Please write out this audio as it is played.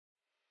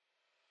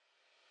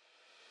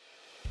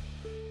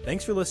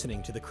Thanks for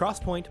listening to the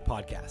Crosspoint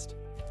Podcast.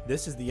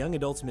 This is the young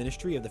adults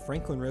ministry of the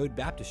Franklin Road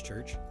Baptist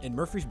Church in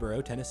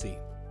Murfreesboro, Tennessee.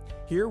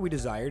 Here we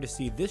desire to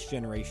see this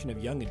generation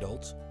of young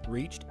adults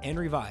reached and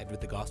revived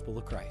with the gospel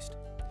of Christ.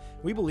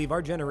 We believe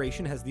our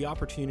generation has the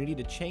opportunity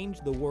to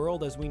change the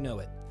world as we know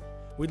it.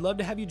 We'd love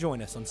to have you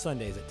join us on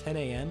Sundays at 10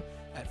 a.m.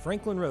 at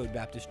Franklin Road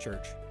Baptist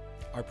Church.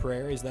 Our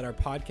prayer is that our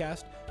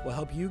podcast will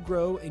help you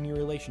grow in your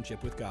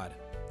relationship with God.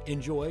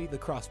 Enjoy the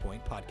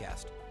Crosspoint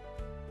Podcast.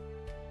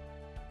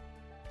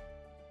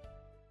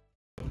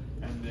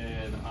 And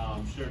then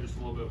share just a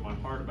little bit of my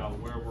heart about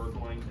where we're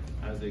going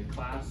as a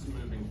class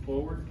moving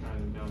forward, kind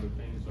of now that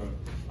things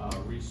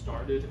are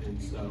restarted.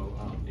 And so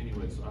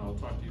anyways, I'll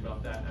talk to you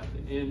about that at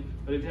the end.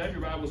 But if you have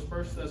your Bibles,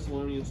 1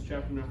 Thessalonians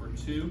chapter number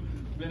 2.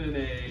 Been in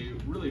a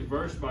really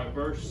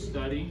verse-by-verse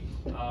study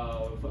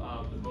of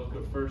the book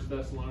of 1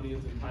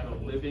 Thessalonians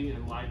entitled Living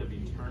in Light of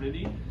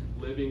Eternity.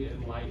 Living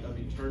in Light of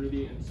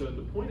Eternity. And so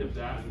the point of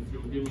that, and if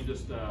you'll give me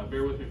just,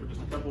 bear with me for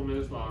just a couple of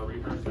minutes while I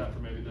rehearse that for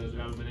maybe those who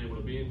haven't been able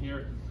to be in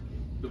here.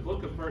 The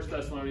book of 1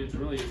 Thessalonians,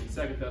 really is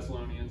 2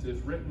 Thessalonians,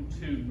 is written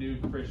to new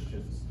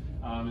Christians.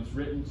 It's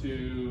written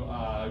to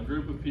a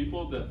group of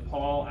people that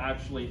Paul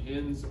actually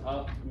ends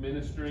up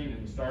ministering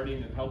and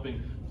starting and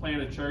helping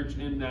plant a church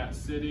in that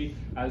city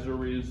as a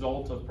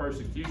result of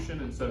persecution.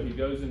 And so he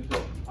goes into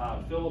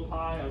Philippi,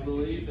 I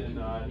believe,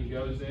 and he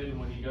goes in.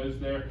 When he goes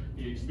there,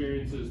 he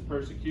experiences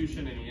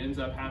persecution and he ends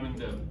up having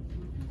to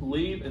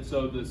leave. And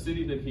so the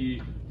city that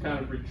he kind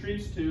of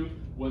retreats to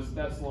was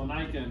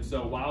Thessalonica. And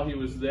so while he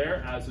was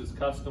there, as his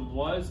custom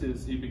was,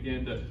 he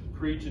began to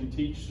preach and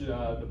teach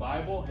the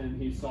Bible,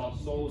 and he saw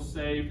souls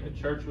saved, a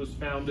church was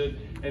founded,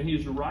 and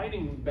he's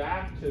writing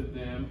back to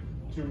them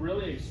to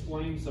really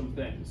explain some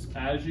things.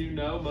 As you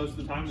know, most of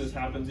the time, this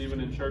happens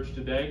even in church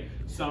today,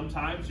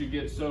 sometimes you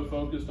get so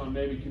focused on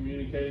maybe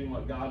communicating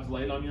what God's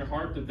laid on your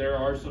heart that there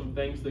are some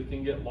things that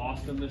can get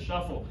lost in the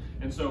shuffle.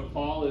 And so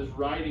Paul is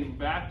writing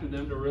back to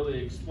them to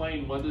really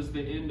explain, what does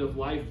the end of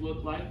life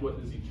look like?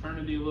 What does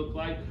eternity look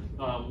like?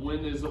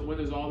 When is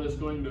all this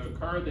going to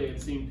occur? They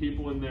had seen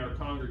people in their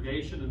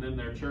congregation and then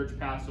their church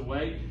pass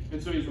away.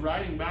 And so he's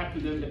writing back to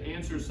them to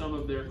answer some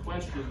of their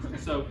questions. And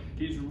so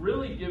he's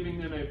really giving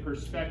them a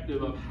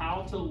perspective of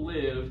how to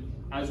live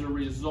as a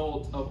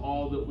result of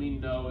all that we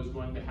know is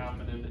going to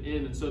happen in the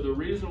end. And so the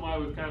reason why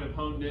we've kind of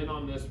honed in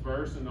on this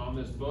verse and on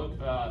this book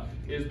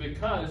is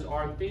because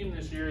our theme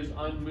this year is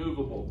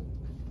unmovable.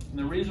 And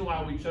the reason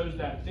why we chose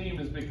that theme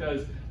is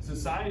because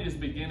society is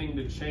beginning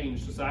to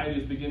change. Society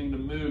is beginning to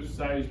move.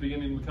 Society is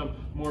beginning to become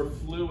more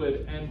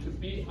fluid. And to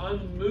be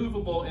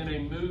unmovable in a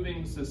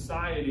moving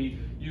society,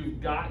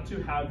 you've got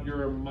to have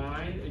your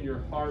mind and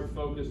your heart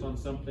focused on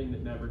something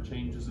that never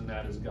changes, and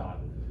that is God.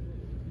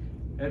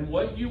 And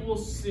what you will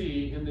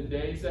see in the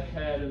days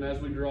ahead and as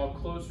we draw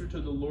closer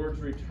to the Lord's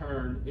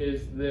return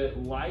is that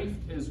life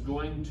is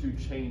going to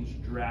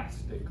change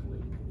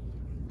drastically.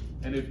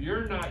 And if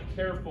you're not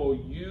careful,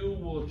 you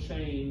will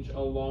change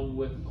along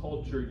with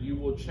culture. You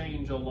will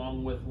change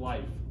along with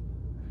life.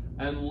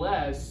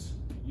 Unless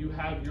you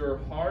have your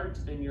heart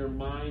and your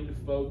mind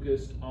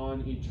focused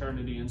on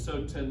eternity. And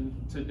so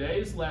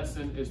today's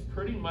lesson is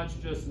pretty much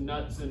just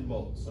nuts and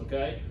bolts,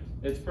 okay?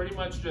 It's pretty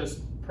much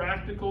just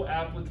practical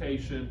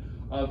application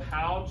of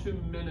how to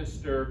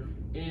minister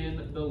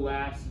in the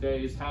last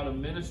days, how to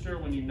minister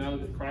when you know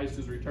that Christ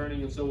is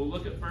returning. And so we'll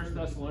look at 1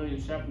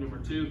 Thessalonians chapter number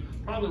 2,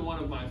 probably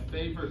one of my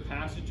favorite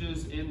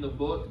passages in the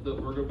book that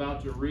we're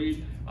about to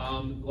read.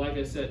 Like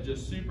I said,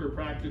 just super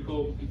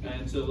practical.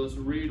 And so let's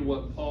read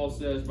what Paul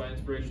says by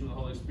inspiration of the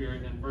Holy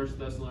Spirit in 1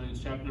 Thessalonians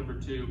chapter number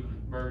 2,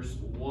 verse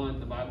 1.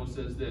 The Bible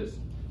says this: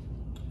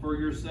 "For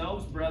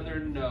yourselves,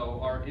 brethren, know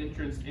our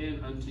entrance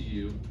in unto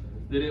you,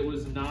 that it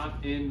was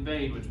not in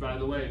vain," which, by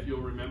the way, if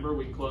you'll remember,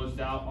 we closed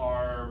out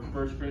our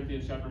 1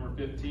 Corinthians chapter number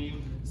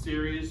 15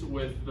 series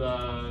with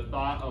the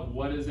thought of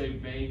what is a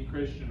vain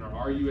Christian, or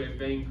are you a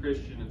vain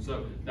Christian? And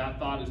so that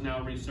thought is now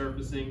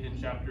resurfacing in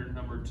chapter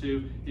number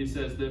 2. He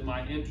says that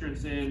my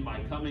entrance in,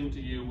 my coming to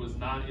you was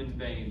not in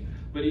vain.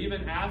 But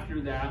even after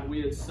that,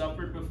 we had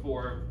suffered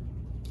before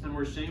and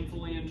were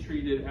shamefully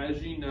entreated,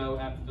 as ye know,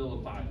 at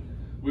Philippi.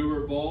 We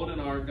were bold in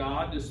our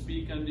God to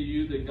speak unto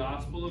you the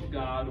gospel of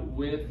God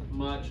with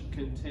much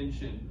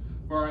contention.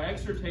 For our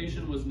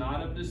exhortation was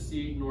not of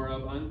deceit, nor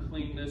of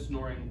uncleanness,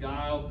 nor in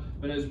guile,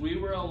 but as we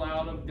were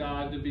allowed of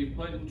God to be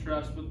put in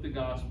trust with the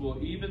gospel,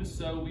 even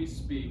so we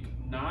speak,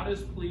 not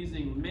as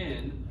pleasing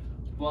men,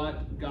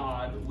 but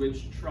God,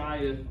 which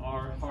trieth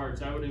our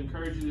hearts." I would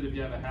encourage you that if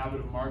you have a habit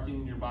of marking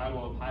in your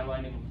Bible, of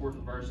highlighting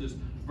important verses,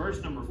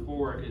 verse number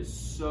 4 is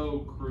so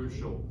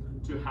crucial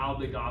to how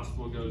the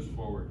gospel goes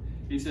forward.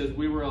 He says,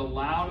 we were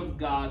allowed of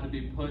God to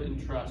be put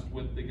in trust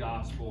with the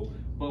gospel,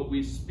 but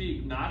we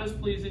speak not as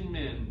pleasing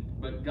men,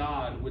 but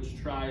God which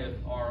trieth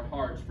our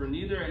hearts. For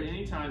neither at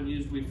any time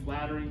used we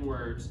flattering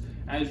words,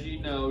 as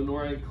ye know,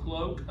 nor a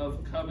cloak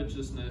of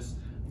covetousness.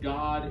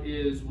 God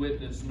is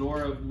witness.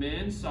 Nor of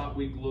men sought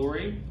we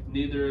glory,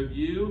 neither of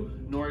you,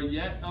 nor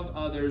yet of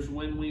others,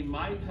 when we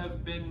might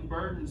have been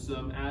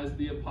burdensome as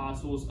the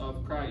apostles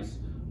of Christ.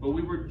 But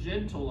we were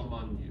gentle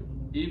among you,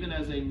 even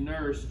as a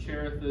nurse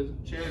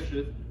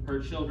cherisheth her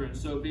children,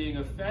 so being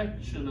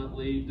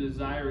affectionately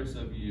desirous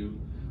of you,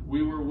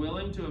 we were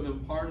willing to have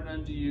imparted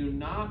unto you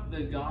not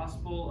the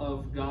gospel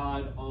of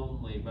God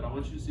only, but I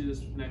want you to see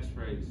this next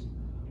phrase,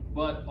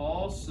 but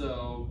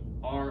also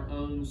our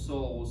own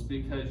souls,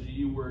 because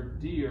you were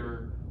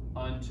dear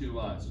unto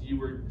us. You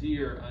were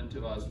dear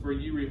unto us. For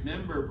you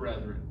remember,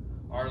 brethren,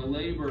 our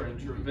labor and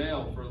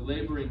travail, for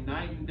laboring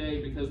night and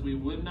day, because we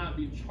would not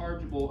be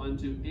chargeable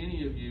unto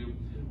any of you.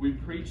 We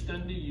preached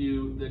unto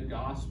you the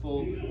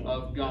gospel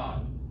of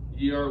God.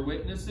 Ye are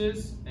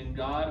witnesses, and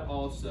God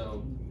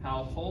also,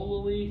 how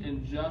holily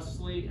and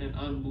justly and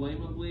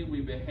unblameably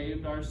we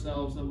behaved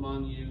ourselves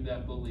among you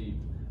that believed.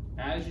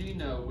 As ye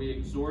know, we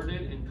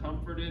exhorted and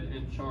comforted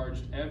and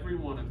charged every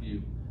one of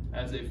you,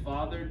 as a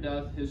father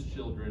doth his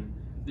children,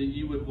 that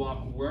ye would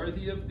walk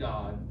worthy of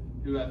God,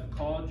 who hath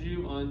called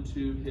you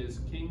unto his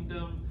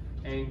kingdom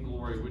and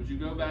glory. Would you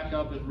go back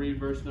up and read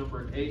verse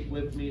number 8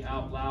 with me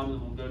out loud,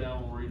 and we'll go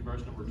down and we'll read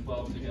verse number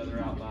 12 together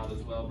out loud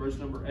as well. Verse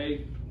number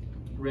 8,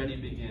 ready,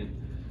 begin.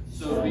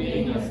 So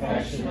being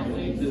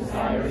affectionately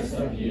desirous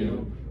of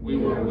you, we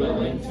were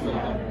willing to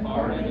have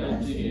imparted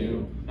unto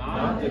you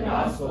not the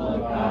gospel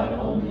of God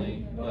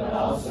only, but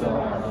also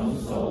our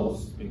own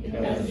souls,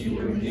 because you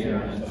were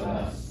dear unto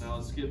us. Now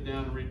let's skip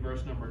down and read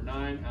verse number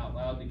 9 out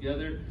loud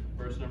together.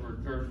 Verse number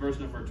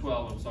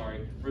 12, I'm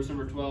sorry. Verse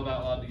number 12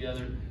 out loud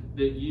together.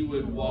 That you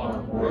would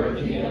walk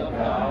worthy of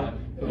God,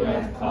 who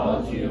hath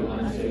called you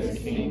unto his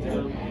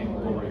kingdom and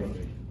glory.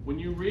 When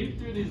you read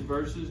through these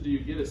verses, do you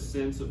get a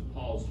sense of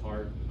Paul's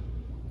heart?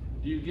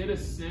 Do you get a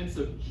sense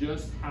of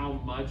just how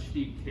much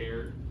he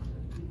cared?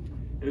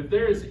 And if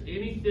there is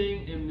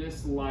anything in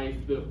this life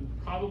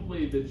that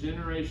probably the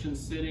generation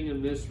sitting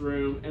in this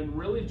room, and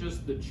really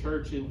just the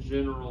church in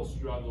general,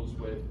 struggles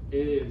with,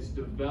 it is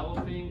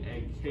developing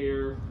a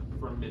care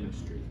for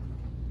ministry.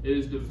 It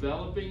is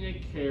developing a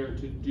care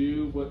to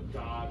do what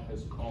God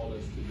has called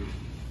us to do.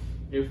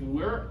 If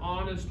we're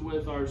honest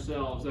with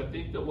ourselves, I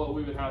think that what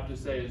we would have to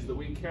say is that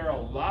we care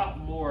a lot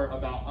more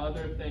about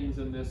other things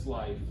in this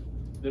life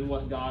than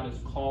what God has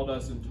called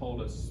us and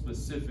told us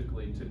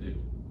specifically to do.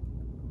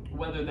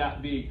 Whether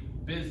that be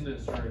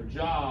business or a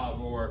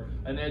job or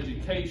an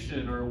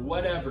education or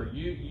whatever,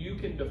 you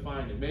can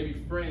define it.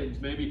 Maybe friends,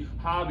 maybe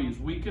hobbies.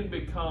 We can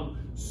become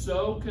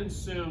so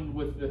consumed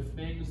with the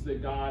things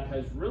that God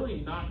has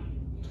really not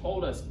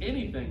told us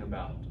anything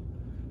about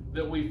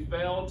that we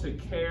fail to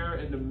care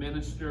and to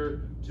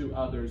minister to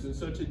others. And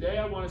so today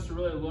I want us to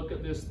really look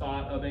at this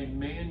thought of a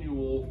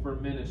manual for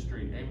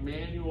ministry. A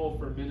manual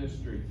for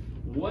ministry.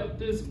 What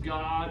does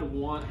God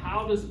want?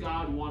 How does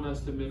God want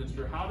us to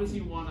minister? How does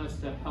he want us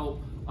to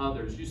help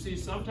others? You see,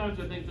 sometimes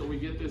I think that we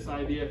get this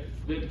idea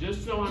that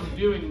just so I'm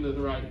doing the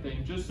right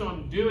thing, just so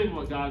I'm doing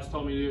what God's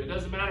told me to do, it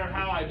doesn't matter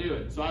how I do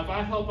it. So if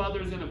I help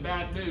others in a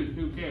bad mood,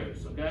 who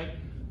cares, okay?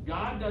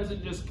 God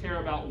doesn't just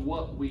care about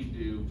what we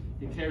do,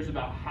 he cares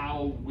about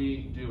how we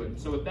do it.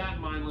 So with that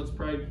in mind, let's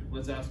pray.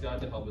 Let's ask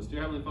God to help us.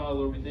 Dear Heavenly Father,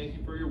 Lord, we thank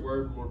you for your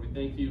word. Lord, we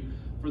thank you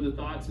for the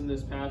thoughts in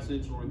this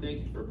passage. Lord, we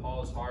thank you for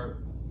Paul's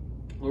heart.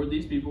 Lord,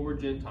 these people were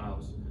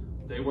Gentiles.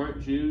 They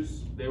weren't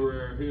Jews. They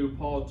were who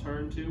Paul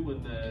turned to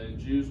when the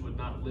Jews would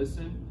not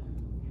listen.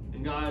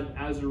 And God,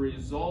 as a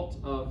result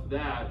of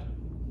that,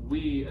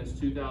 we as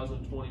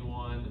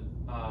 2021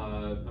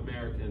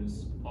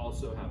 Americans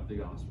also have the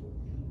gospel.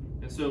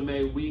 And so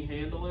may we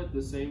handle it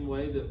the same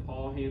way that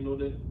Paul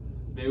handled it.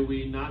 May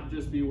we not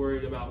just be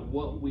worried about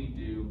what we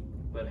do,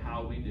 but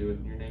how we do it.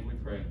 In your name we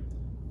pray.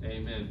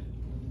 Amen.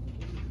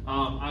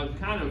 I've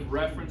kind of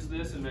referenced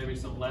this in maybe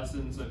some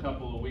lessons a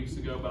couple of weeks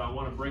ago, but I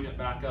want to bring it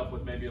back up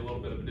with maybe a little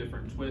bit of a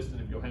different twist, and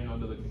if you'll hang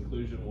on to the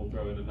conclusion, we'll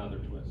throw in another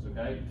twist,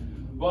 okay?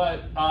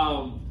 But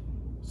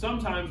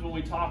sometimes when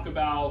we talk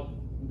about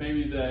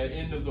maybe the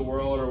end of the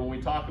world, or when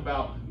we talk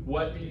about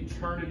what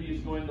eternity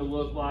is going to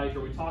look like,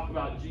 or we talk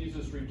about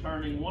Jesus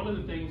returning, one of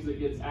the things that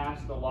gets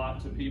asked a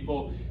lot to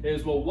people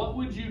is, well, what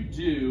would you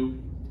do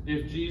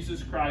if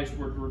Jesus Christ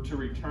were to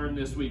return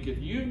this week? If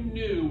you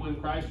knew when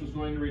Christ was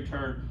going to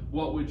return,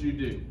 what would you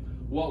do?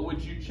 What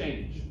would you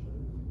change?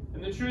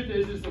 And the truth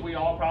is that we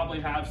all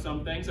probably have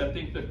some things. I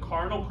think the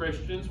carnal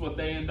Christians, what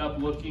they end up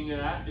looking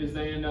at is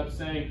they end up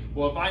saying,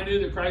 well, if I knew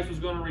that Christ was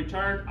going to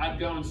return, I'd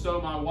go and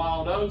sow my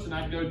wild oats and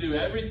I'd go do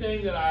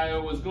everything that I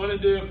was going to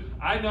do.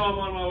 I know I'm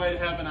on my way to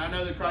heaven. I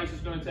know that Christ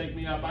is going to take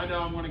me up. I know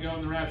I'm going to go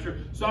in the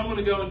rapture. So I'm going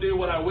to go and do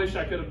what I wish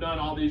I could have done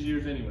all these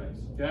years anyways.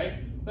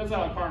 Okay? That's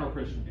how a carnal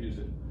Christian views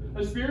it.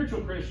 A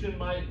spiritual Christian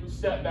might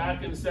step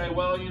back and say,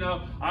 well, you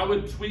know, I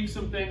would tweak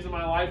some things in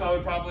my life. I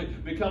would probably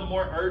become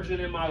more urgent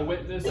in my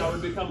witness. I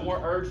would become more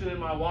urgent in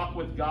my walk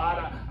with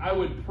God. I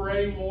would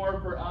pray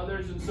more for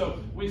others. And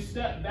so we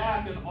step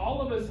back, and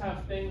all of us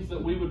have things that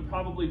we would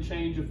probably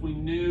change if we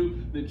knew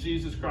that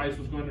Jesus Christ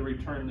was going to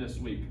return this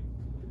week.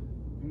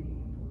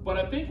 But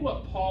I think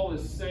what Paul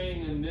is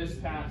saying in this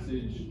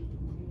passage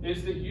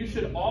is that you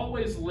should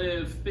always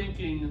live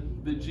thinking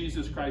that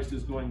Jesus Christ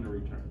is going to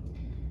return.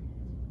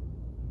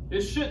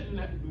 It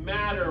shouldn't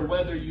matter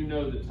whether you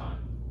know the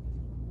time.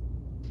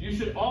 You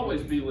should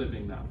always be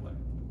living that way.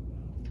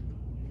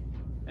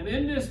 And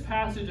in this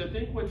passage, I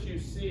think what you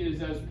see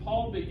is as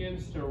Paul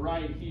begins to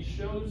write, he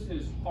shows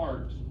his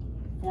heart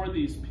for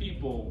these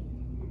people.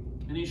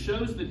 And he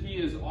shows that he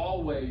is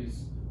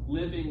always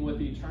living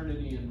with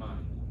eternity in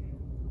mind.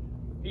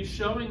 He's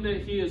showing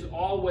that he is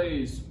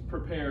always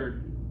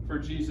prepared for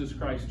Jesus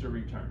Christ to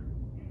return.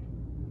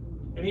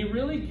 And he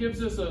really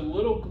gives us a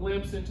little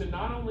glimpse into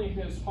not only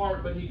his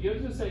heart, but he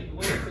gives us a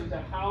glimpse into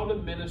how to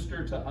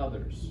minister to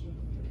others.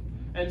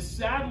 And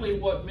sadly,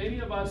 what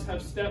many of us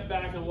have stepped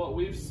back and what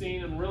we've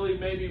seen, and really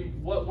maybe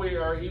what we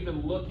are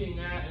even looking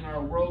at in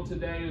our world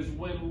today, is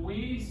when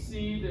we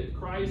see that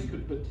Christ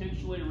could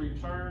potentially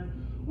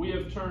return, we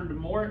have turned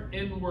more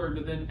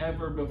inward than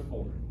ever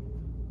before.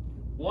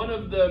 One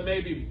of the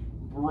maybe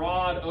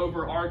broad,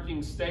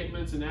 overarching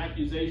statements and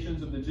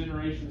accusations of the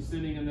generation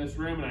sitting in this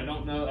room, and I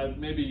don't know,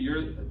 maybe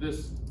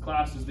this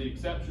class is the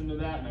exception to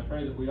that, and I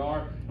pray that we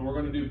are, and we're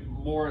going to do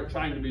more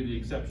trying to be the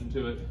exception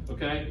to it,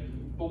 okay?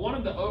 But one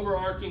of the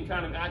overarching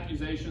kind of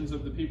accusations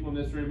of the people in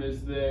this room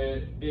is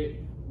that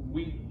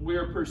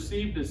we're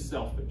perceived as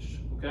selfish,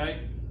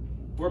 okay?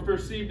 We're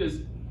perceived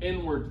as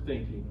inward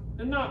thinking.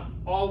 And not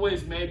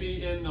always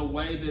maybe in the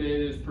way that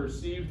it is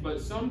perceived, but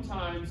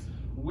sometimes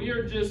we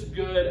are just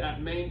good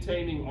at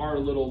maintaining our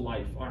little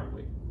life, aren't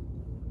we?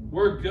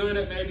 We're good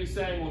at maybe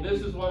saying, well,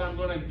 this is what I'm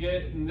going to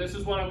get, and this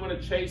is what I'm going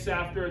to chase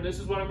after, and this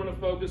is what I'm going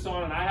to focus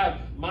on, and I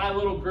have my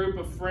little group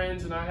of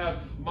friends, and I have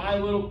my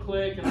little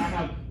clique, and I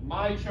have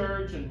my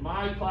church, and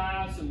my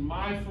class, and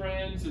my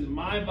friends, and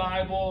my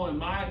Bible, and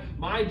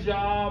my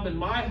job, and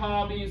my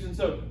hobbies, and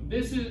so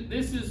this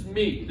is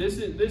me. This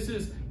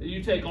is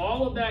you take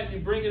all of that, and you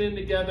bring it in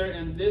together,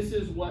 and this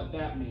is what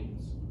that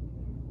means.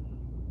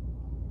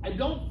 I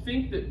don't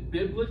think that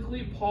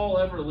biblically Paul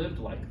ever lived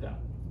like that.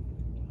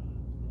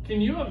 Can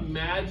you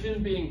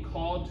imagine being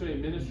called to a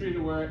ministry to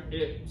where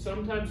it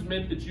sometimes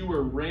meant that you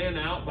were ran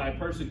out by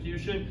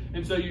persecution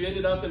and so you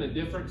ended up in a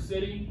different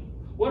city?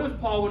 What if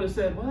Paul would have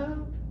said,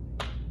 well,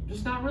 I'm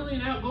just not really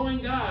an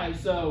outgoing guy,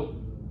 so,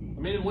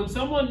 when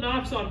someone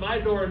knocks on my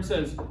door and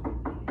says,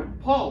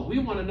 Paul, we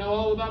want to know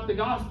all about the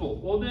gospel,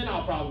 well, then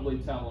I'll probably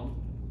tell them.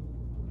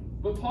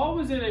 But Paul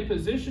was in a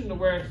position to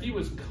where he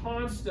was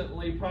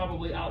constantly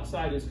probably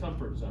outside his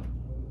comfort zone.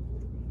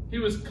 He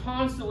was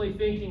constantly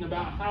thinking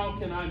about how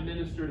can I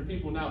minister to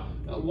people. Now,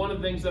 one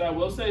of the things that I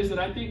will say is that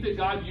I think that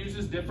God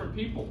uses different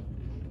people.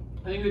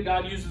 I think that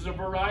God uses a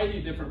variety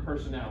of different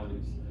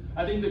personalities.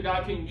 I think that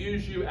God can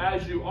use you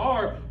as you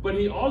are, but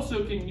he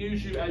also can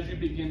use you as you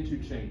begin to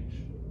change.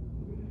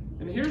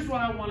 And here's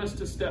what I want us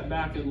to step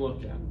back and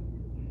look at.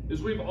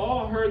 Is we've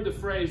all heard the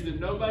phrase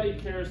that nobody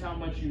cares how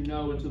much you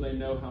know until they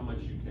know how much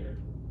you care.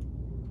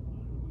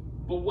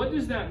 But what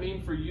does that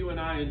mean for you and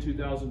I in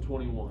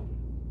 2021?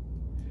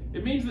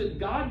 It means that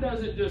God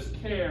doesn't just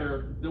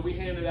care that we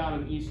handed out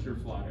an Easter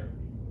flyer.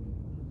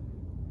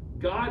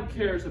 God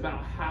cares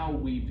about how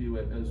we do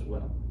it as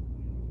well.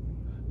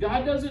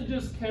 God doesn't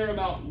just care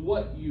about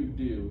what you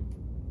do.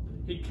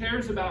 He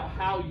cares about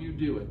how you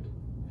do it.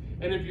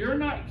 And if you're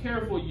not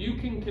careful, you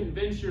can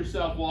convince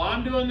yourself, well,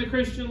 I'm doing the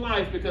Christian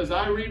life because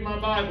I read my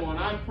Bible and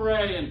I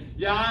pray and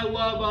yeah, I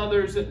love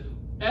others.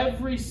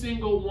 Every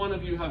single one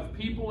of you have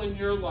people in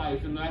your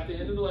life, and at the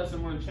end of the lesson,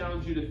 I'm going to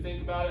challenge you to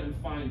think about it and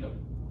find them.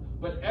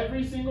 But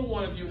every single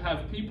one of you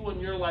have people in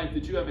your life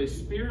that you have a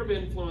sphere of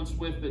influence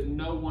with that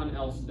no one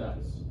else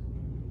does.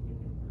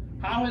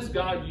 How has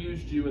God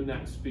used you in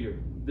that sphere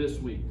this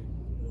week?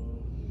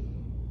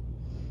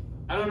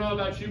 I don't know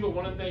about you, but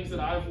one of the things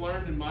that I've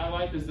learned in my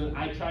life is that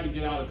I try to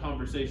get out of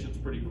conversations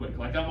pretty quick.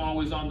 Like, I'm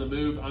always on the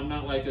move. I'm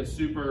not like a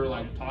super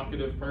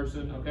talkative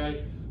person,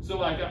 okay?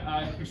 So I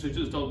actually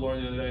just told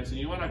Lauren the other day, I said,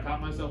 you know what I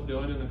caught myself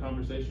doing in a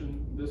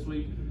conversation this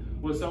week?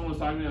 When someone was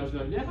talking to me, I was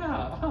going,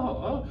 yeah,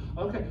 oh,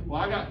 okay.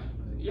 Well,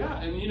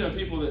 and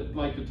people that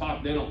like to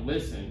talk, they don't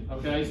listen,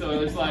 okay? So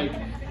it's like,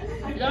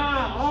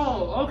 yeah,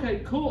 oh,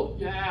 okay, cool,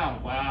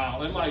 yeah,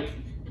 wow. And like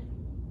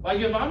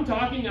if I'm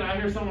talking and I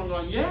hear someone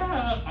going,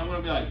 yeah, I'm going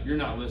to be like, you're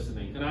not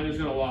listening. And I'm just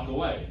going to walk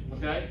away,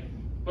 okay?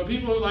 But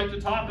people who like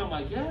to talk, I'm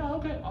like, yeah,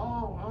 okay,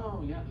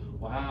 oh, yeah,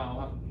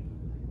 wow.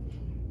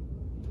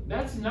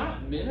 That's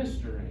not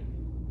ministering.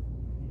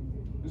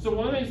 And so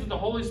one of the things that the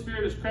Holy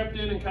Spirit has crept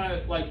in and kind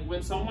of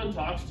when someone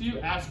talks to you,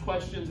 ask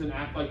questions and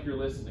act like you're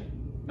listening.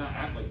 Not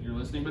act like you're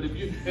listening, but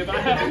if I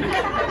have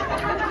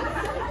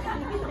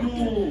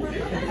cool.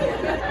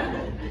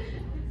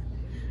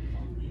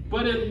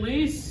 But at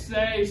least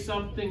say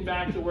something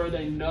back to where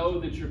they know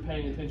that you're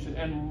paying attention.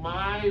 And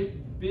my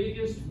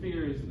biggest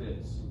fear is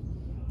this.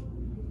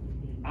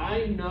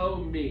 I know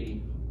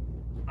me.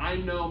 I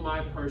know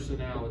my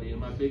personality. And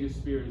my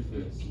biggest fear is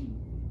this.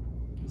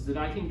 Is that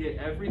I can get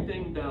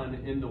everything done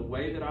in the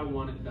way that I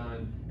want it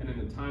done and in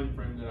the time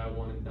frame that I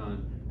want it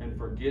done and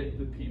forget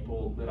the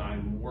people that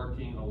I'm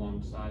working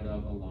alongside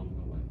of along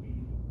the way.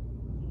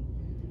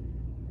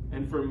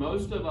 And for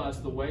most of us,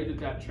 the way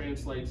that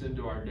translates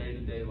into our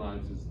day-to-day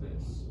lives is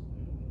this.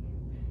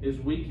 Is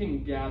we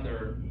can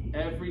gather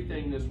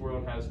everything this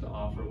world has to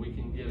offer. We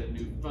can get a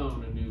new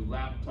phone, a new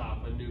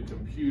laptop, a new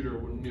computer,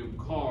 a new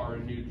car, a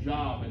new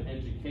job, an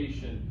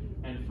education,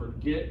 and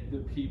forget the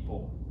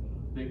people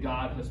that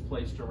God has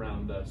placed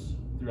around us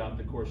throughout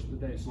the course of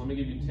the day. So let me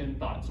give you 10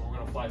 thoughts, and we're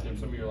going to fly through them.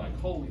 Some of you are like,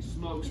 holy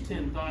smokes,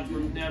 10 thoughts, we're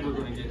never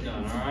going to get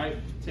done, all right?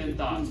 10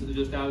 thoughts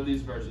just out of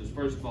these verses.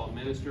 First of all,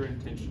 minister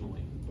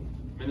intentionally.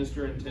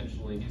 Minister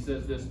intentionally. He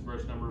says this in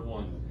verse number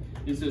 1.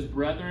 He says,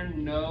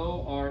 brethren,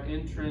 know our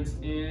entrance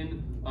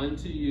in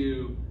unto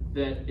you,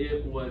 that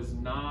it was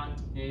not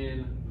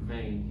in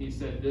vain. He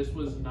said this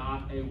was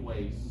not a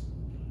waste.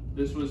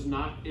 This was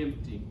not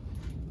empty.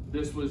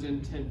 This was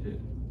intended.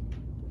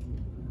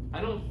 I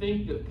don't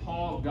think that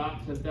Paul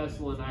got to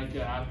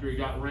Thessalonica after he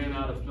got ran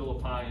out of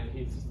Philippi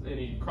and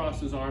he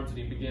crossed his arms and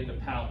he began to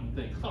pout and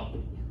think, oh,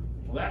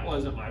 well, that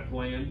wasn't my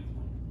plan.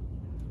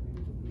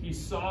 He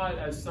saw it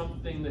as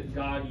something that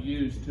God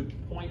used to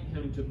point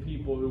him to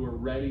people who were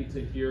ready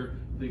to hear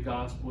the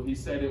gospel. He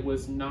said it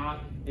was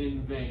not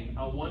in vain.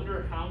 I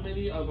wonder how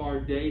many of our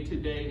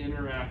day-to-day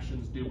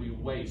interactions do we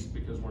waste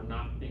because we're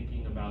not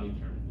thinking about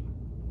eternity.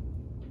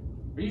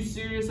 Are you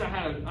serious? I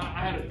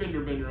had a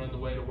fender bender on the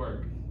way to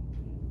work.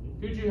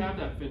 Who'd you have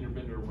that fender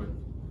bender with?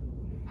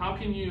 How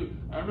can you?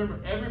 I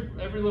remember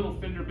every little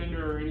fender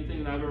bender or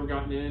anything that I've ever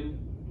gotten in,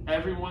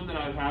 everyone that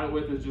I've had it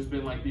with has just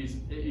been like these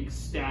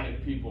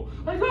ecstatic people.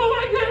 Like, oh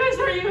my goodness,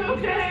 are you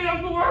okay?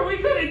 We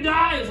could have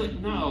died. It's like,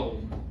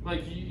 no.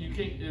 Like, you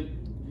can't,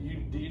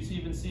 do you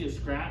even see a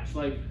scratch?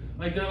 Like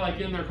they're like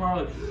in their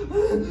car, like,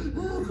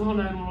 call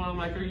 911. I'm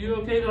like, are you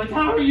okay? They're like,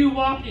 how are you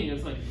walking?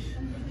 It's like,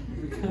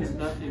 because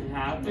nothing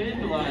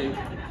happened. Like,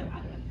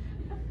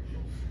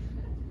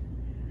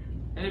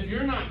 and if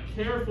you're not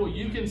careful,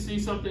 you can see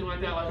something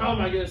like that, like, oh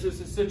my goodness, this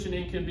is such an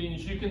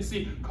inconvenience. You can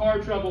see car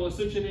trouble as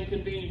such an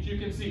inconvenience. You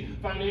can see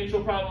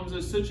financial problems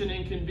as such an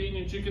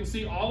inconvenience. You can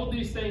see all of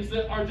these things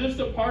that are just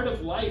a part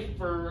of life,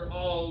 for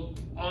all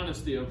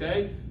honesty,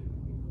 okay?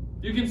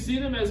 You can see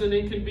them as an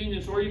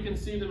inconvenience, or you can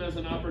see them as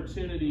an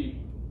opportunity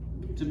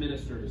to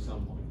minister to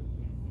someone.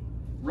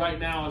 Right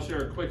now, I'll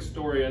share a quick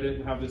story. I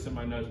didn't have this in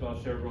my notes, but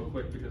I'll share it real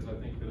quick because I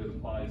think that it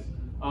applies.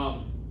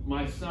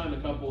 My son,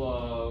 a couple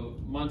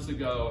of months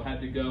ago,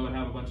 had to go and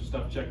have a bunch of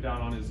stuff checked out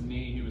on his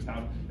knee.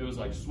 It was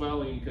like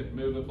swelling, he couldn't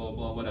move it, blah,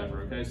 blah,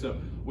 whatever, okay? So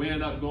we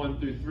ended up going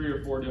through 3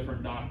 or 4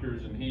 different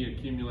doctors, and he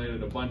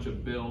accumulated a bunch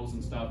of bills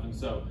and stuff. And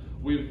so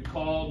we've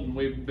called, and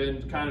we've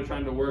been kind of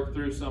trying to work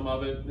through some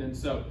of it. And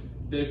so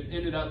they've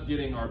ended up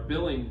getting our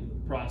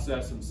billing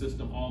process and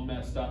system all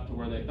messed up to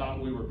where they thought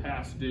we were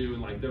past due,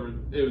 and like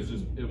it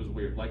was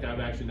weird. Like, I've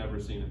actually never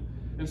seen it.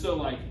 And so,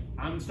 like,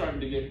 I'm starting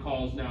to get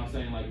calls now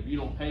saying, like, if you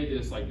don't pay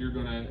this, like,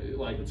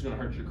 it's gonna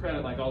hurt your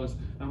credit, like all this.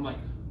 And I'm like,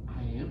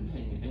 I am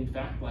paying it. In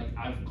fact, like,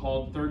 I've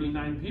called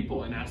 39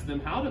 people and asked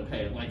them how to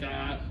pay it. Like,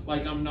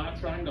 I'm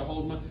not trying to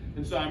hold my.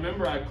 And so I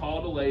remember I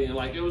called a lady, and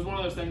like, it was one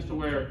of those things to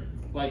where,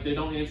 like, they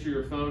don't answer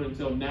your phone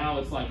until now.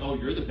 It's like, oh,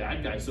 you're the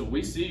bad guy, so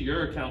we see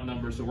your account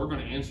number, so we're going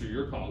to answer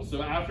your calls.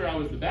 So after I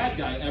was the bad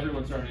guy,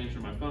 everyone started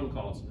answering my phone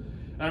calls.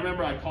 And I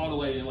remember I called a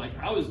lady, and like,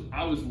 I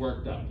was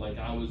worked up. Like,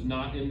 I was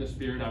not in the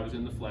spirit, I was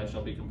in the flesh.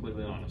 I'll be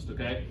completely honest,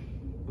 okay?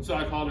 And so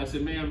I called and I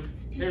said, ma'am,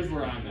 here's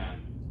where I'm at.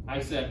 I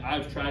said,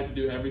 I've tried to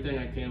do everything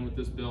I can with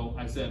this bill.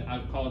 I said,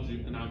 I've called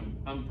you, and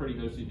I'm pretty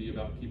OCD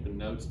about keeping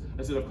notes.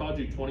 I said, I've called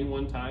you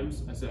 21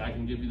 times. I said, I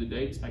can give you the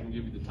dates, I can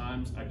give you the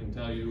times, I can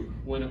tell you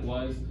when it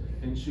was.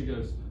 And she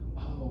goes,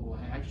 oh,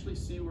 I actually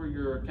see where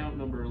your account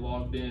number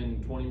logged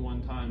in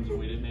 21 times and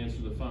we didn't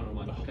answer the phone. I'm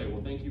like, okay,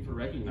 well, thank you for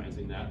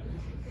recognizing that.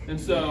 And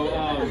so,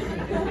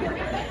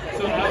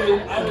 so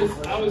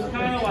I was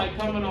kind of like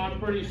coming on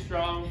pretty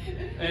strong.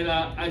 And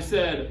I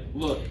said,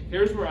 look,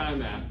 here's where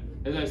I'm at.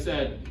 As I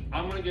said,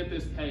 I'm going to get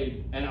this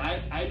paid. And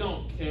I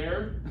don't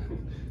care,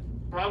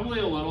 probably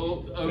a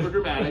little over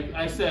dramatic.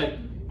 I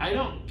said, I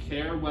don't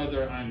care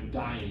whether I'm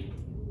dying.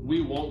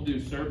 We won't do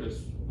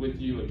service with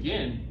you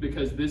again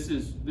because this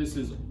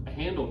is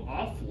handled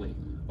awfully.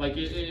 Like,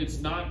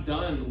 it's not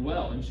done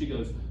well. And she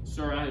goes,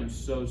 sir, I am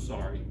so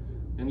sorry.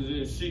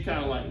 And she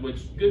kind of like,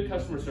 which good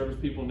customer service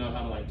people know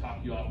how to like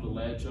talk you off the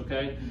ledge,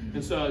 okay?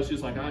 And so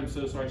she's like, I'm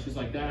so sorry. She's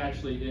like, that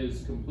actually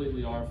is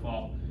completely our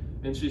fault.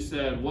 And she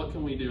said, what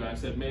can we do? I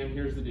said, ma'am,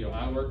 here's the deal.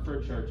 I work for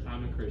a church.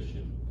 I'm a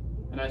Christian.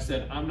 And I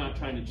said, I'm not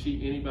trying to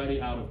cheat anybody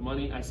out of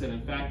money. I said,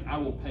 in fact, I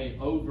will pay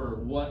over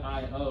what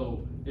I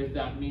owe if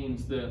that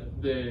means that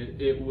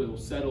it will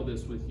settle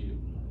this with you.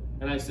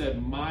 And I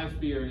said, my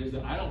fear is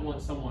that I don't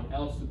want someone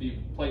else to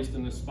be placed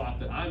in the spot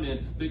that I'm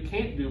in that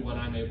can't do what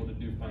I'm able to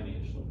do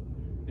financially.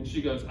 And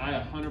she goes, I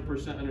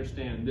 100%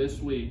 understand.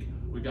 This week,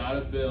 we got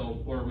a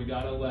bill, or we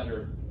got a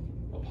letter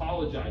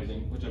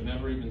apologizing, which I've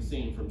never even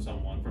seen from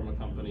someone, from a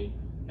company,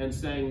 and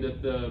saying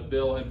that the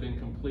bill had been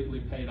completely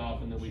paid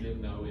off and that we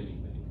didn't owe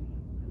anything.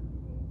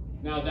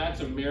 Now,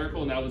 that's a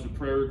miracle, and that was a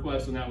prayer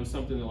request, and that was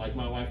something that, like,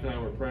 my wife and I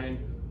were praying.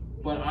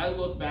 But I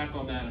look back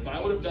on that. If I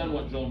would have done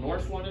what Joel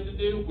Norse wanted to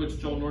do, which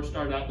Joel Norse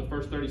started out the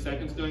first 30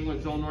 seconds doing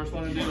what Joel Norse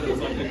wanted to do, it was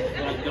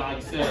like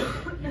God said,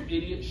 you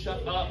idiot,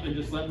 shut up and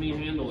just let me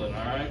handle it,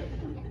 all right?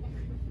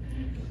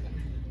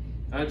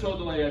 And I told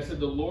the lady, I said,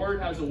 the Lord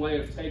has a way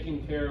of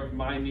taking care of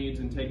my needs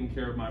and taking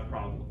care of my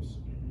problems.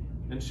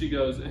 And she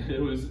goes, it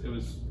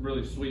was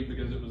really sweet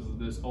because it was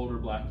this older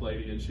black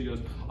lady, and she goes,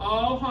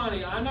 "Oh,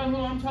 honey, I know who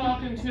I'm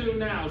talking to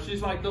now."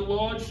 She's like, "The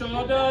Lord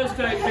sure does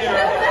take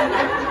care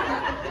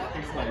of it."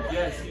 It's like,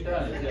 yes, he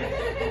does.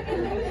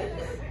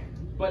 Yes.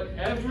 But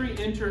every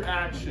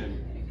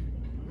interaction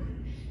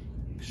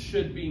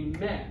should be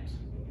met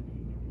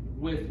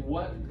with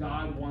what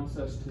God wants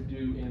us to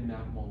do in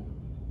that moment.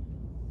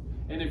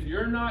 And if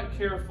you're not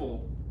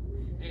careful,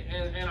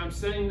 and I'm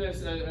saying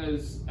this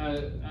as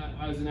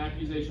an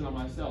accusation on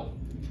myself,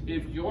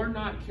 if you're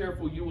not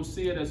careful, you will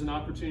see it as an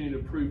opportunity to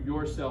prove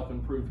yourself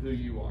and prove who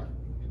you are.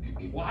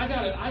 Well, I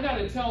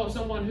gotta tell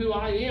someone who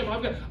I am.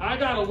 I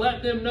gotta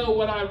let them know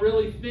what I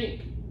really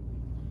think.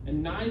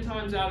 And 9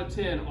 times out of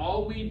 10,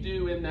 all we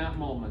do in that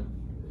moment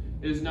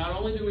is not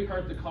only do we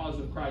hurt the cause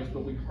of Christ,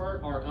 but we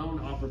hurt our own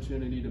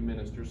opportunity to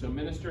minister. So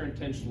minister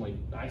intentionally.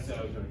 I said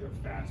I was going to go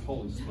fast.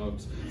 Holy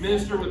smokes.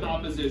 Minister with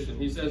opposition.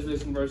 He says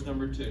this in verse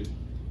number 2.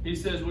 He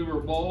says, "We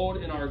were bold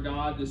in our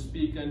God to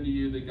speak unto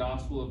you the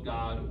gospel of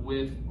God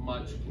with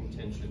much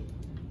contention."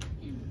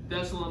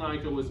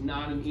 Thessalonica was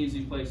not an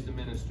easy place to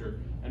minister.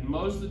 And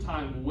most of the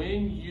time,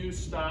 when you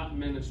stop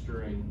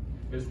ministering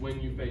is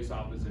when you face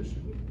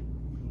opposition.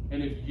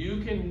 And if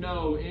you can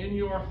know in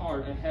your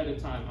heart ahead of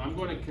time, I'm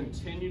going to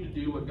continue to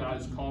do what God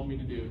has called me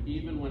to do,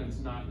 even when it's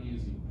not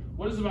easy.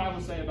 What does the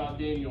Bible say about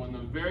Daniel in the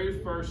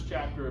very first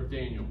chapter of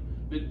Daniel?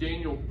 That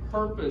Daniel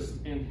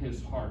purposed in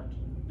his heart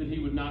that he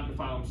would not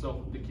defile himself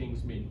with the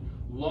king's meat.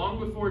 Long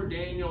before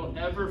Daniel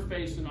ever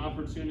faced an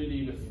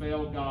opportunity to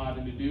fail God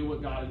and to do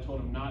what God had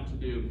told him not to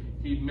do,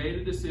 he made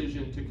a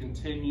decision to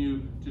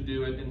continue to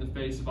do it in the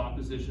face of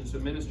opposition. So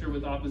minister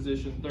with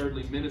opposition.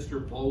 Thirdly, minister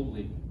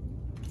boldly.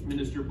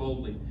 Minister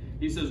boldly.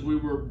 He says, "We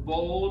were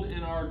bold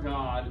in our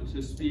God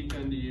to speak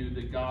unto you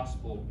the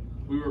gospel."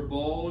 We were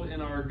bold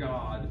in our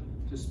God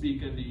to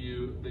speak unto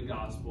you the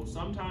gospel.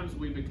 Sometimes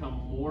we become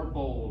more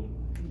bold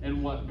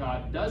in what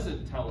God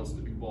doesn't tell us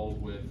to be bold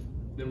with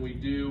than we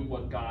do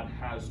what God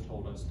has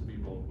told us to be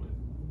bold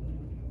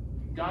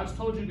with. God's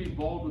told you to be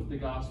bold with the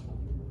gospel.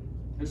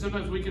 And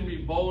sometimes we can be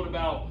bold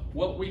about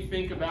what we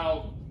think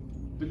about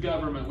the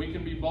government. We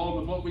can be bold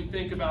with what we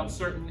think about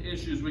certain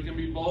issues. We can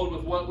be bold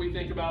with what we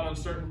think about on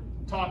certain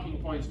talking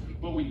points,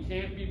 but we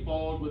can't be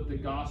bold with the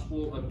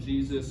gospel of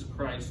Jesus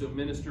Christ. So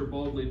minister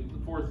boldly.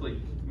 Fourthly,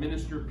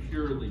 minister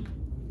purely.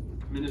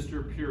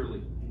 Minister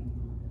purely.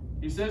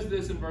 He says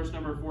this in verse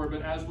number 4,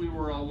 "But as we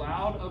were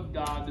allowed of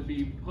God to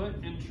be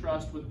put in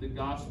trust with the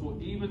gospel,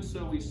 even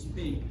so we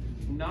speak,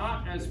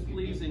 not as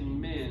pleasing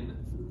men,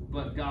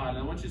 but God." And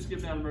I want you to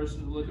skip down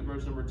and look at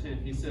verse number 10.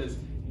 He says,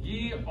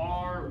 "Ye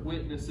are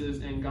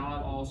witnesses, and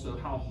God also,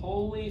 how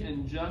holy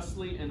and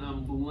justly and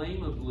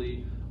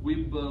unblameably we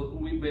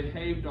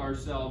behaved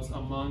ourselves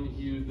among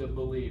you that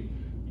believe."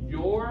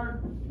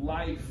 Your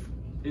life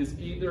is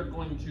either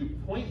going to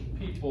point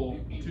people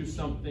to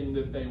something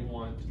that they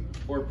want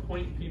or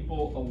point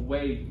people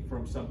away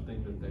from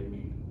something that they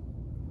need.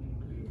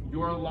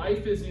 Your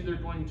life is either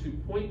going to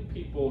point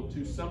people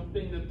to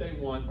something that they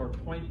want or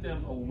point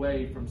them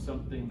away from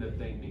something that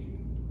they need.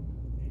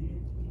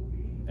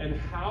 And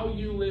how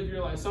you live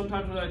your life.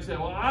 Sometimes we like to say,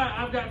 "Well,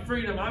 I've got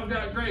freedom, I've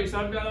got grace,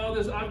 I've got all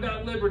this, I've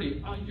got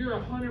liberty." You're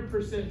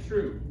 100%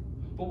 true.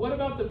 But what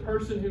about the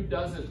person who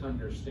doesn't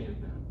understand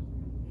that?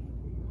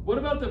 What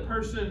about the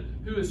person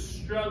who is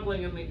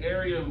struggling in the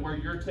area where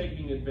you're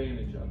taking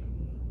advantage of it?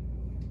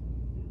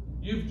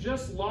 You've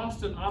just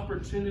lost an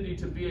opportunity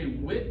to be a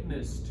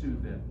witness to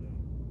them.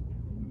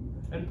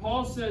 And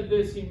Paul said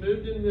this, he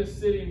moved into this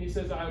city and he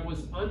says, "I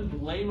was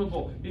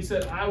unblameable." He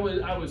said, I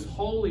was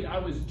holy, I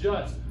was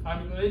just.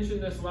 I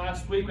mentioned this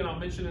last week and I'll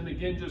mention it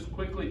again just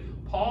quickly.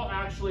 Paul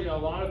actually, a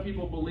lot of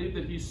people believe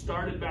that he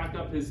started back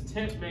up his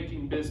tent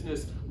making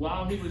business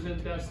while he was in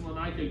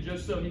Thessalonica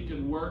just so he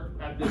could work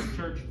at this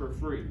church for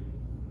free.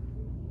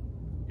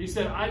 He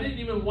said, "I didn't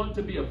even want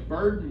to be a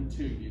burden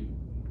to you.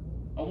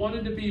 I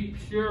wanted to be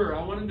pure.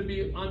 I wanted to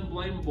be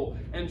unblameable."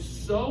 And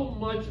so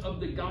much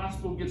of the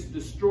gospel gets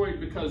destroyed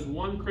because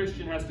one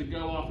Christian has to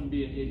go off and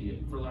be an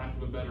idiot, for lack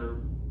of a better,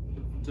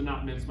 to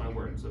not mince my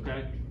words,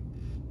 okay?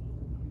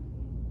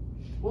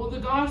 Well,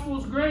 the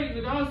gospel's great, and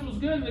the gospel's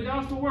good, and the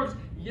gospel works.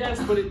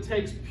 Yes, but it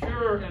takes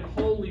pure and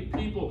holy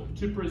people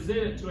to present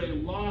it to a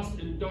lost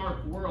and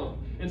dark world.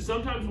 And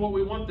sometimes what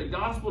we want the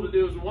gospel to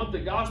do is we want the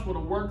gospel to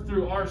work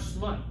through our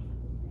smut.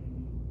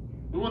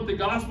 We want the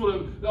gospel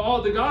to,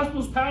 the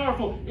gospel's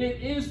powerful.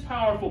 It is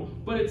powerful,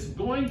 but it's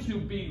going to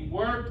be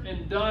worked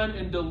and done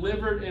and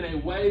delivered in a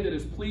way that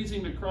is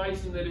pleasing to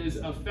Christ and that is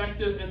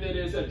effective and that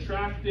is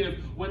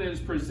attractive when it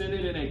is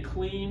presented in a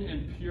clean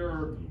and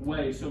pure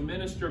way. So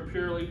minister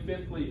purely.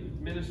 Fifthly,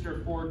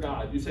 minister for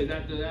God. You say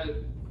that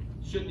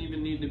shouldn't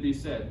even need to be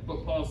said,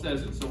 but Paul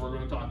says it, so we're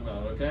going to talk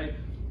about it, okay?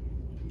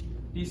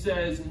 He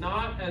says,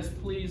 "Not as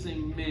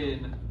pleasing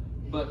men,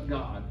 but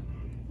God,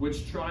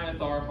 which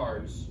trieth our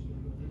hearts.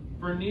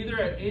 For neither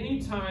at any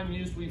time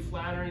used we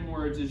flattering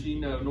words, as ye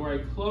know, nor a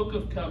cloak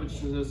of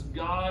covetousness.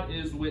 God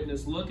is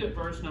witness." Look at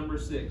verse number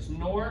 6.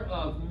 "Nor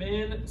of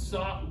men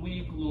sought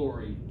we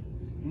glory,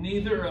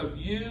 neither of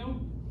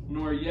you,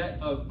 nor yet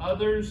of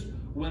others.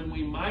 when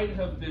we might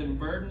have been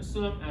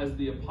burdensome as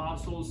the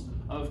apostles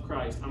of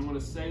Christ. I'm going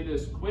to say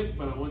this quick,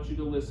 but I want you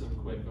to listen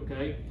quick,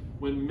 okay?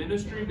 When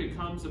ministry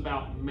becomes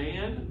about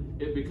man,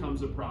 it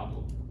becomes a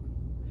problem.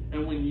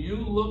 And when you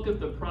look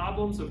at the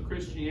problems of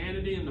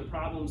Christianity and the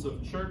problems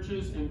of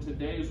churches in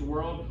today's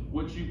world,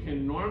 what you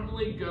can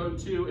normally go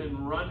to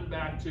and run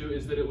back to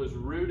is that it was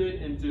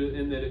rooted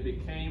in that it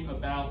became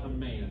about a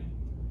man.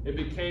 It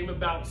became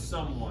about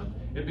someone.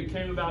 It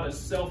became about a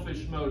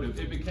selfish motive.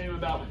 It became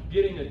about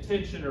getting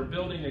attention or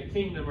building a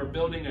kingdom or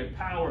building a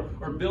power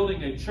or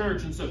building a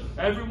church. And so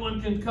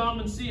everyone can come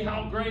and see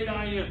how great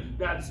I am.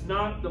 That's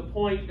not the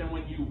point. And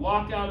when you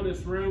walk out of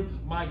this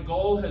room, my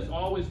goal has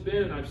always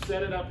been, and I've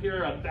said it up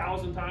here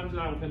 1,000 times and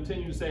I will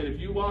continue to say it, if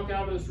you walk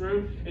out of this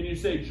room and you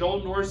say,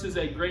 Joel Norris is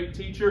a great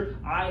teacher,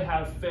 I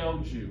have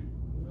failed you.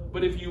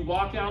 But if you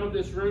walk out of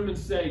this room and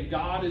say,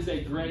 God is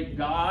a great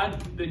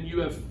God, then you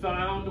have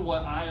found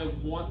what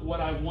I've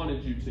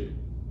wanted you to.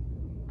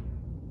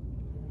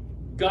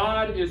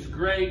 God is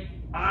great,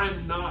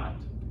 I'm not.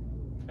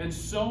 And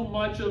so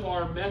much of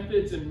our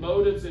methods and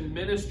motives in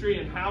ministry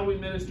and how we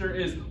minister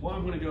is, well,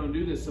 I'm going to go and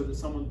do this so that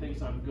someone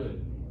thinks I'm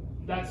good.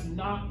 That's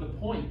not the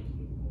point.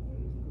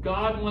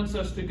 God wants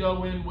us to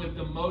go in with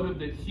the motive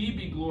that He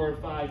be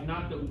glorified,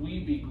 not that we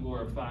be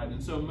glorified.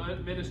 And so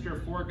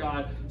minister for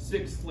God.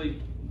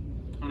 Sixthly,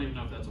 I don't even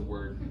know if that's a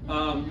word.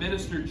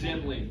 Minister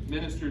gently.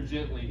 Minister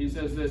gently. He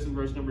says this in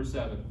verse number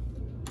 7.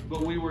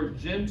 But we were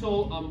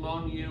gentle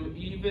among you,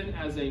 even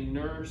as a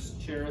nurse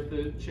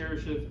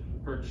cherisheth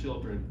her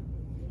children.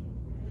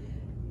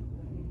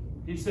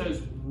 He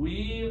says,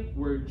 we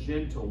were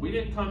gentle. We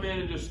didn't come in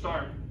and just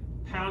start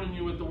pounding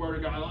you with the word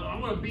of God. I'm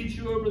going to beat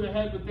you over the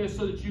head with this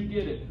so that you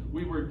get it.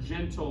 We were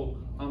gentle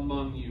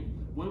among you.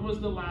 When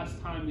was the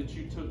last time that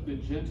you took the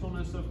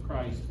gentleness of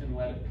Christ and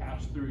let it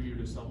pass through you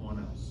to someone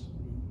else?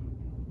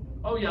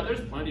 Oh yeah,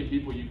 there's plenty of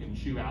people you can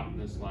chew out in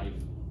this life.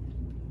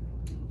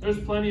 There's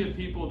plenty of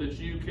people that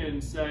you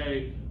can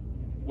say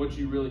what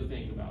you really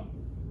think about.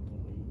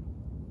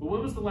 But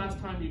when was the last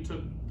time you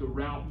took the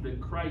route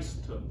that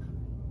Christ took?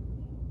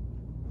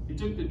 He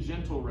took the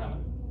gentle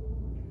route.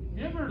 Have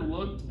you ever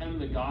looked in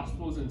the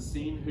Gospels and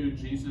seen who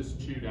Jesus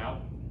chewed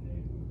out?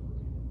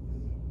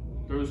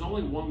 There was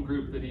only one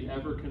group that He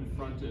ever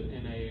confronted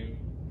in a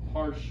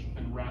harsh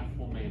and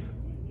wrathful manner.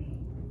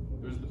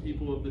 It was the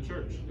people of the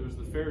church. It was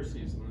the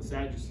Pharisees and the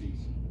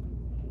Sadducees.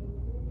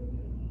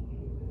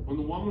 When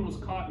the woman was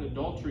caught in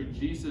adultery,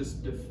 Jesus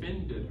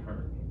defended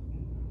her.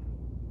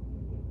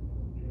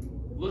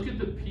 Look at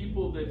the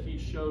people that He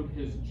showed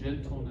His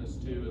gentleness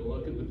to, and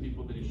look at the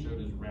people that He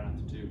showed His wrath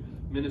to.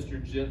 Minister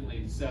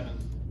gently.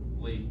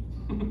 Seventhly,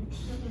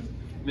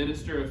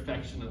 minister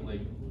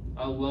affectionately.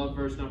 I love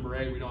verse number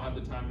 8. We don't have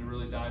the time to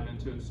really dive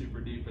into it super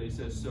deep, but he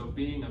says, so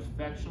being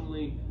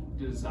affectionately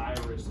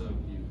desirous of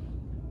you,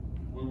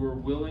 we were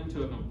willing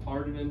to have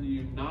imparted unto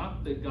you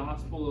not the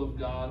gospel of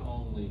God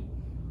only,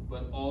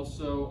 but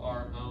also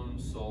our own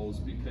souls,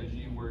 because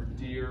you were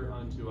dear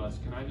unto us.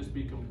 Can I just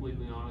be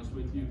completely honest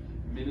with you?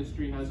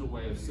 Ministry has a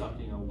way of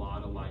sucking a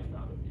lot of life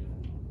out of you.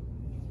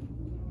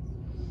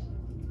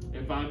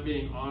 If I'm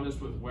being honest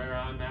with where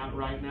I'm at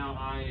right now,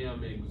 I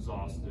am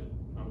exhausted,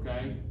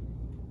 okay?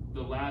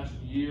 The last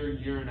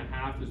year and a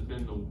half has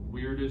been the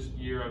weirdest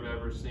year I've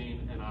ever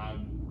seen, and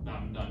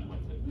I'm done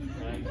with it,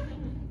 okay?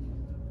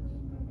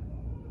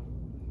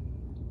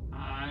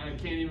 I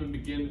can't even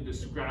begin to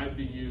describe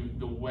to you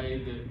the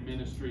way that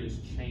ministry has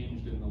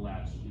changed in the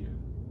last year.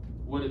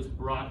 What it's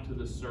brought to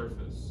the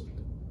surface.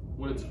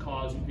 What it's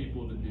caused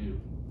people to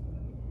do.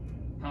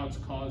 How it's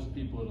caused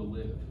people to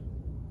live.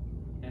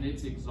 And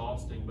it's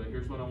exhausting, but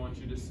here's what I want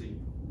you to see.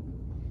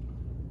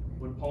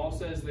 When Paul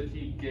says that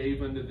he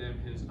gave unto them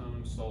his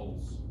own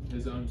souls,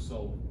 his own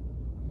soul,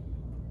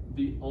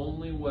 the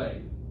only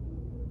way,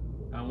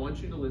 I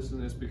want you to listen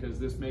to this because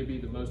this may be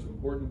the most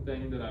important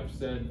thing that I've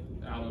said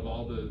out of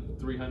all the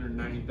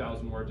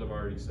 390,000 words I've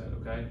already said,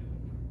 okay?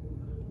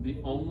 The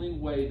only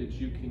way that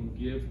you can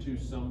give to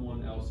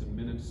someone else and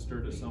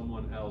minister to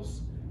someone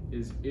else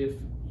is if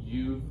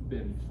you've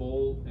been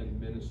full and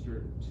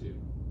ministered to.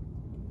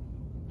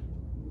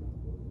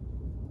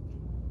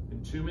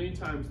 And too many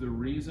times the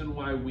reason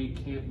why we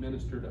can't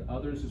minister to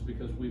others is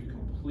because we've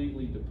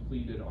completely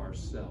depleted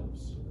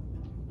ourselves.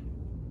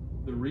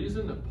 The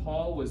reason that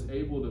Paul was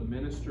able to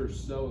minister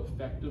so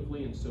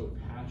effectively and so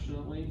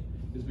passionately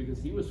is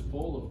because he was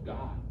full of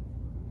God.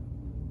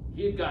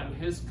 He had gotten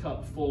his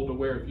cup full to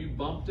where if you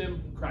bumped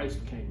him,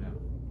 Christ came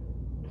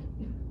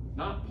out.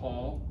 Not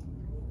Paul.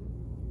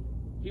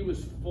 He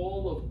was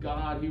full of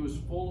God. He was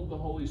full of the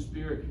Holy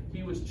Spirit.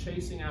 He was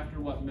chasing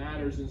after what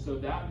matters, and so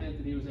that meant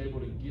that he was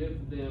able to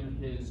give them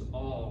his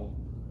all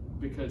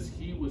because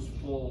he was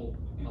full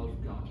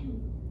of God.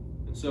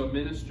 And so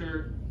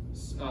minister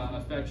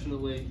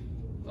affectionately.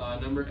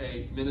 Number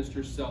 8,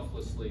 minister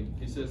selflessly.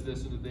 He says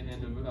this at the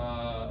end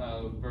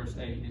of verse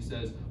 8. He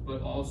says,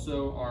 but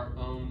also our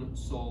own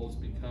souls,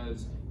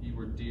 because you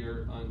were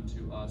dear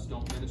unto us.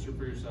 Don't minister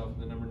for yourself.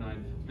 And then number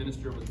 9,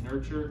 minister with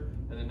nurture.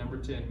 And then number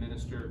 10,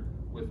 minister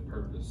with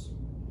purpose.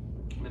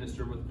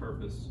 Minister with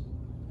purpose.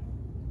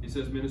 He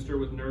says minister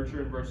with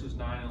nurture in verses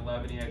 9 and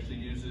 11. He actually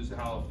uses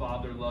how a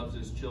father loves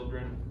his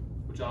children,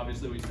 which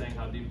obviously we sang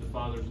how deep the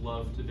Father's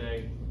love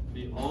today.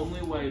 The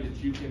only way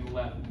that you can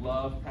let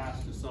love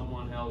pass to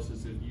someone else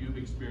is if you've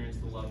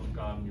experienced the love of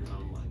God in your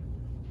own life.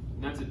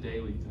 And that's a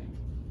daily thing.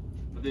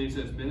 But then he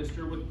says,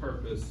 minister with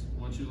purpose.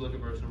 I want you to look at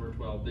verse number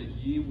 12. That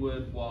ye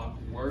would walk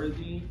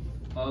worthy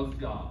of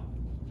God,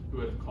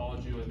 who hath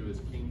called you into his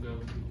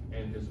kingdom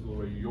and his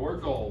glory. Your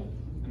goal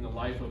in the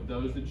life of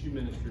those that you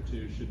minister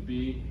to should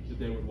be that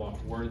they would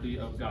walk worthy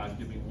of God.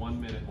 Give me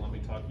 1 minute and let me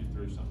talk you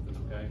through something,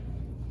 okay?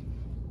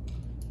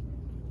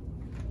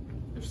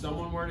 If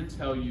someone were to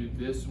tell you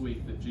this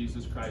week that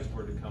Jesus Christ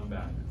were to come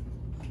back,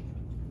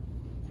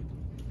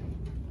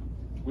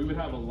 we would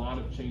have a lot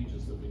of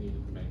changes that we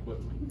needed to make,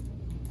 wouldn't we?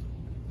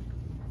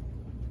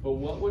 But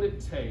what would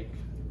it take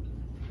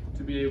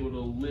to be able to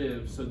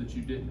live so that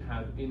you didn't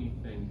have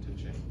anything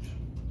to change?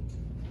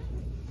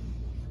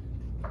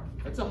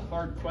 That's a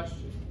hard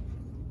question.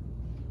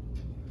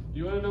 Do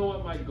you want to know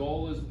what my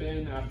goal has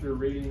been after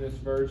reading this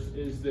verse?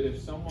 Is that if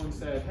someone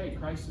said, hey,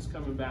 Christ is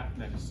coming back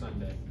next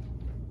Sunday,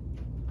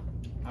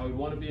 I would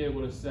want to be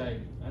able to say,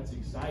 that's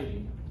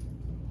exciting.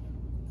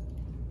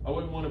 I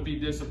wouldn't want to be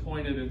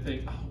disappointed and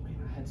think, oh man,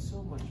 I had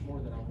so much more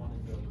that I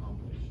wanted to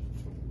accomplish.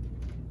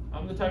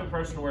 I'm the type of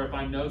person where if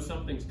I know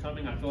something's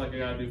coming, I feel like I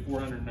got to do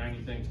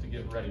 490 things to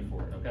get ready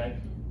for it, okay?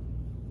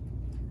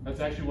 That's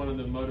actually one of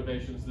the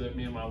motivations that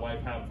me and my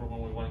wife have for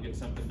when we want to get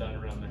something done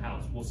around the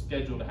house. We'll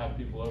schedule to have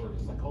people over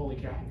because it's like, holy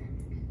cow,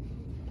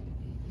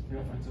 we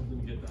gotta find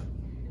something to get done.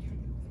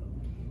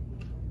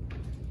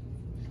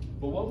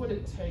 But what would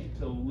it take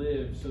to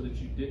live so that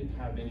you didn't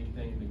have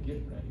anything to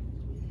get ready?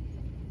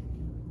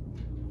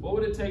 What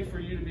would it take for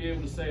you to be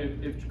able to say,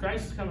 if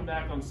Christ is coming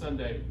back on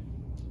Sunday,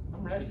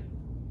 I'm ready.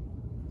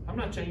 I'm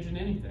not changing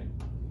anything.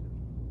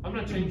 I'm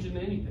not changing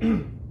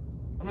anything.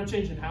 I'm not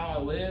changing how I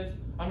live.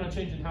 I'm not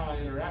changing how I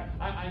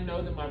interact. I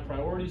know that my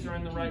priorities are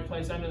in the right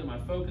place. I know that my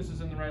focus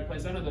is in the right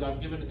place. I know that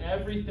I've given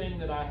everything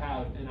that I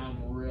have, and I'm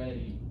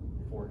ready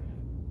for Him.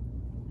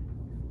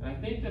 And I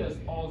think that as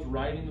Paul's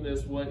writing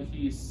this, what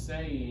he's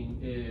saying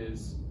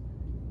is,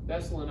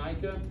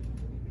 Thessalonica,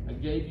 I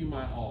gave you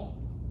my all.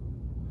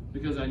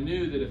 Because I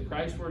knew that if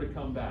Christ were to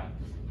come back,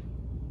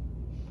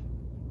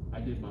 I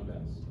did my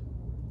best.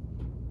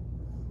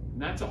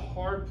 And that's a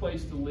hard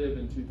place to live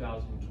in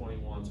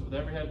 2021. So with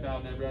every head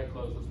bowed and every eye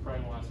closed, let's pray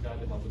and we'll ask God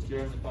to help us. Dear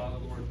Heavenly Father,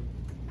 Lord,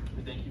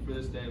 we thank you for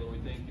this day, Lord. We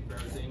thank you for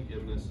everything you've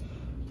given us.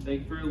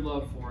 Thank you for your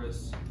love for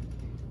us.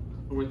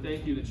 Lord, we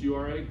thank you that you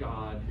are a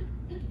God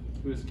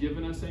who has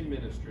given us a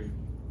ministry.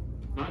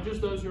 Not just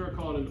those who are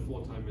called into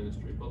full-time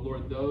ministry, but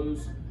Lord,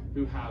 those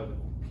who have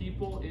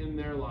people in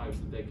their lives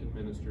that they can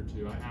minister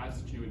to. I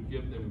ask that you would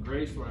give them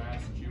grace, Lord. I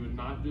ask that you would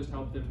not just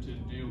help them to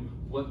do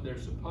what they're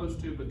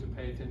supposed to, but to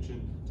pay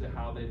attention to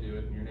how they do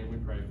it. In your name we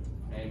pray.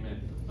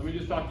 Amen. Let me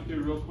just talk you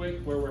through real quick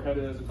where we're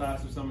headed as a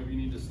class. If some of you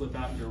need to slip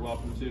out, you're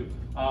welcome to.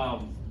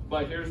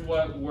 But here's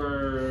what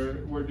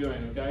we're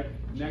doing, okay?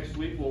 Next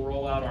week we'll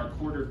roll out our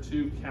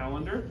Q2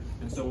 calendar,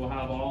 and so we'll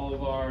have all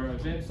of our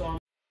events on.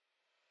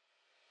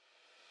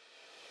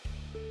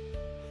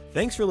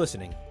 Thanks for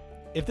listening.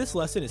 If this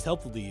lesson is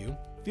helpful to you,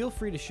 feel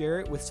free to share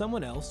it with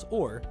someone else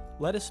or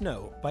let us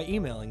know by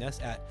emailing us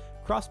at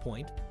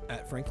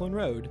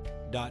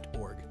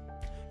crosspoint@franklinroad.org.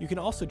 You can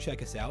also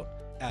check us out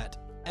at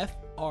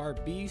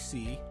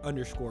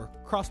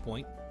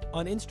FRBC_Crosspoint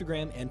on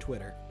Instagram and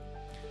Twitter.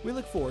 We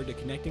look forward to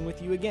connecting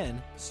with you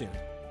again soon.